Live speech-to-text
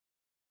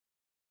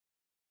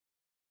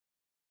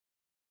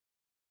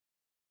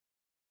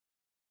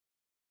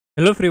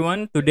Hello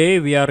everyone,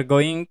 today we are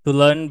going to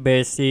learn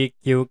basic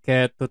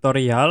qcad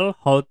tutorial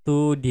how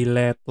to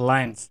delete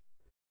lines.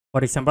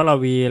 For example, I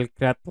will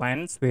create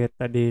lines with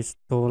these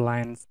two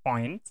lines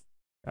points.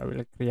 I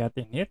will create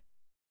in here.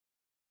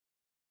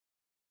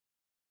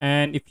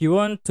 And if you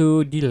want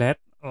to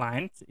delete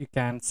lines, you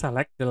can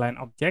select the line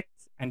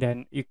objects and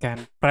then you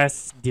can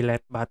press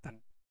delete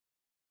button.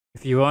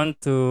 If you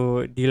want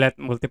to delete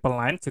multiple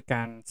lines, you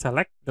can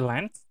select the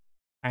lines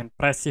and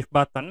press shift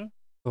button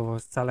to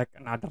select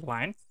another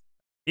lines.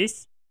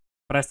 This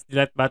press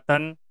delete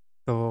button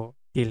to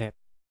delete.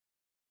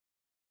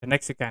 The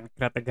next you can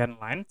create again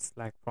lines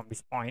like from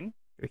this point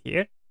to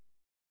here.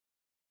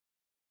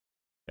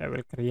 I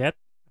will create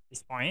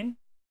this point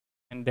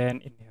and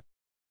then in here.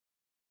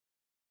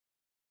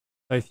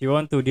 So if you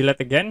want to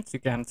delete again, you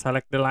can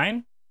select the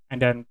line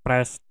and then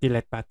press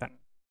delete button.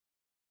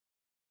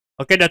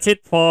 Okay, that's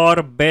it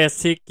for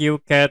basic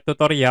qcad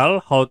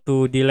tutorial how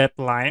to delete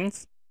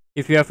lines.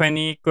 If you have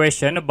any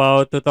question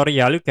about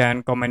tutorial, you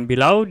can comment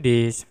below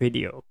this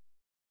video.